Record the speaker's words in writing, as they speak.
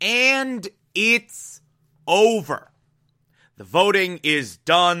And it's over. The voting is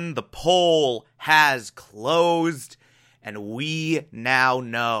done, the poll has closed, and we now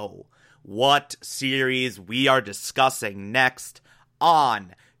know what series we are discussing next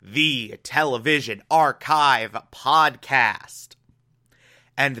on the Television Archive podcast.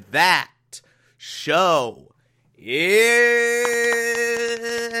 And that show is...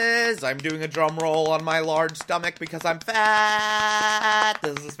 I'm doing a drum roll on my large stomach because I'm fat.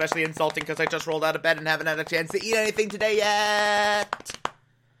 This is especially insulting because I just rolled out of bed and haven't had a chance to eat anything today yet.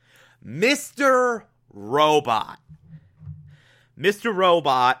 Mr. Robot. Mr.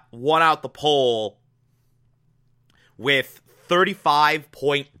 Robot won out the poll with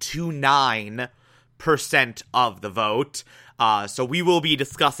 35.29% of the vote. So we will be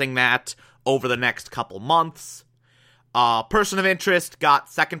discussing that over the next couple months. Person of Interest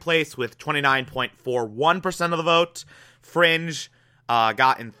got second place with 29.41% of the vote. Fringe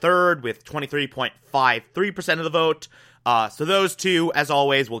got in third with 23.53% of the vote. So those two, as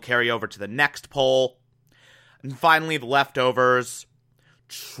always, will carry over to the next poll. And finally, the Leftovers,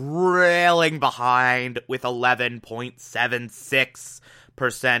 trailing behind with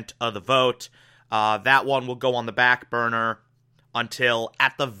 11.76% of the vote. That one will go on the back burner until,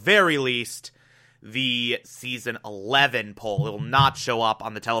 at the very least, the Season 11 poll. It will not show up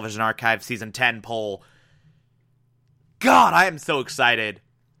on the Television Archive Season 10 poll. God, I am so excited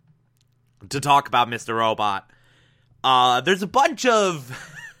to talk about Mr. Robot. There's a bunch of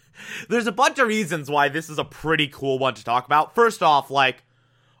reasons why this is a pretty cool one to talk about. First off, like,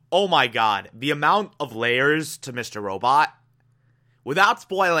 oh my god, the amount of layers to Mr. Robot, without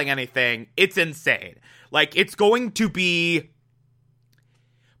spoiling anything, it's insane. Like, it's going to be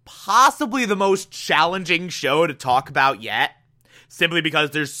possibly the most challenging show to talk about yet, simply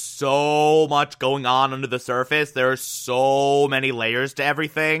because there's so much going on under the surface. There are so many layers to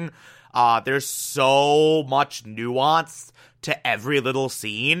everything. There's so much nuance to every little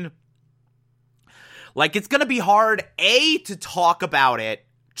scene. Like, it's gonna be hard, A, to talk about it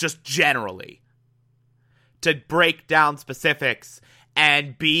just generally, to break down specifics,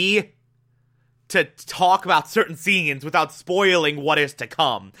 and B, to talk about certain scenes without spoiling what is to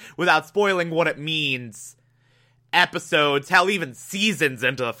come, without spoiling what it means episodes, hell, even seasons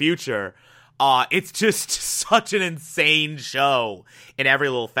into the future. It's just such an insane show in every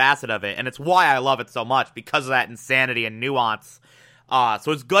little facet of it, and it's why I love it so much, because of that insanity and nuance.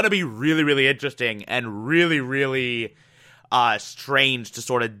 So it's gonna be really, really interesting and really, really strange to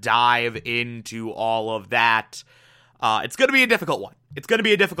sort of dive into all of that. It's gonna be a difficult one.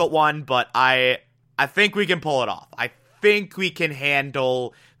 But I think we can pull it off. I think we can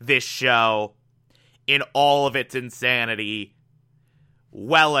handle this show in all of its insanity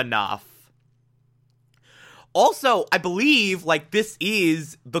well enough. Also, I believe, like, this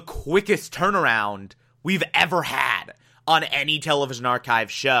is the quickest turnaround we've ever had on any Television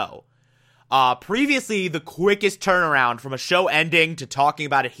Archive show. Previously, the quickest turnaround from a show ending to talking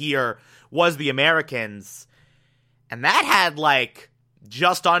about it here was The Americans. And that had, like,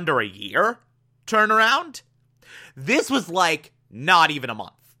 just under a year turnaround. This was, like, not even a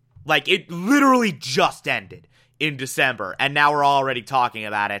month. Like, it literally just ended in December, and now we're already talking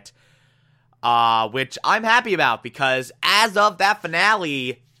about it. Which I'm happy about, because as of that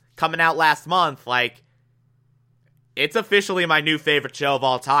finale coming out last month, like, it's officially my new favorite show of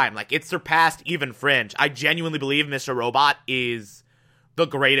all time. Like, it surpassed even Fringe. I genuinely believe Mr. Robot is the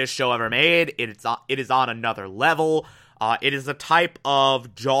greatest show ever made. It is on another level. It is a type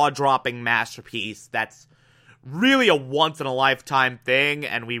of jaw-dropping masterpiece that's really a once-in-a-lifetime thing,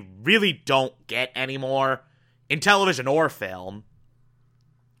 and we really don't get anymore in television or film.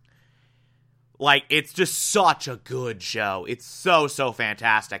 Like, it's just such a good show. It's so, so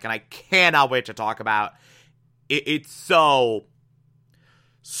fantastic, and I cannot wait to talk about it. It's so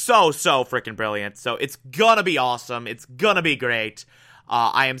freaking brilliant. So it's gonna be awesome. It's gonna be great.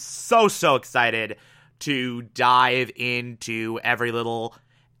 I am so, so excited to dive into every little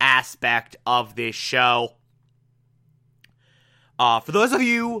aspect of this show. For those of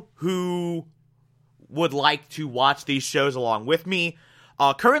you who would like to watch these shows along with me,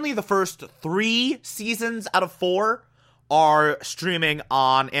 currently the first 3 seasons out of 4 are streaming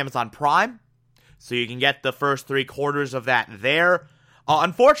on Amazon Prime, so you can get the first 3 quarters of that there.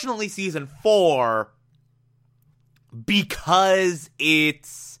 Unfortunately, season 4, because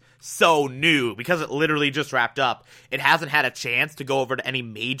it's so new, because it literally just wrapped up, it hasn't had a chance to go over to any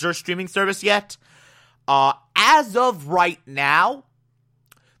major streaming service yet. As of right now,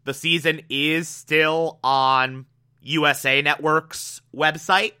 the season is still on USA Network's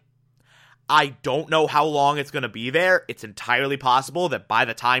website. I don't know how long it's going to be there. It's entirely possible that by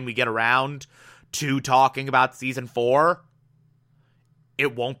the time we get around to talking about season 4,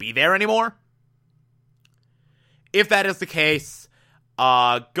 it won't be there anymore. If that is the case,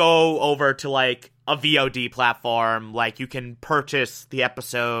 go over to like a VOD platform. Like, you can purchase the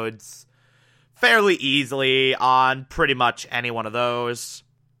episodes fairly easily on pretty much any one of those.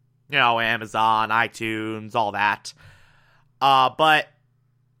 You know, Amazon, iTunes, all that. But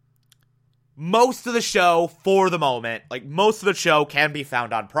most of the show, for the moment, like, most of the show can be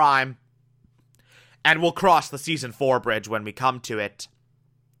found on Prime. And we'll cross the season 4 bridge when we come to it.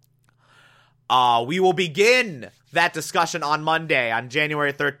 We will begin that discussion on Monday, on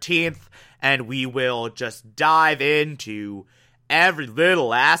January 13th, and we will just dive into every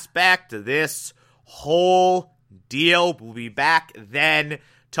little aspect of this whole deal. We'll be back then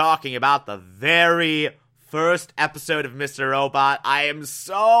talking about the very first episode of Mr. Robot. I am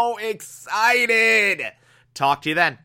so excited! Talk to you then.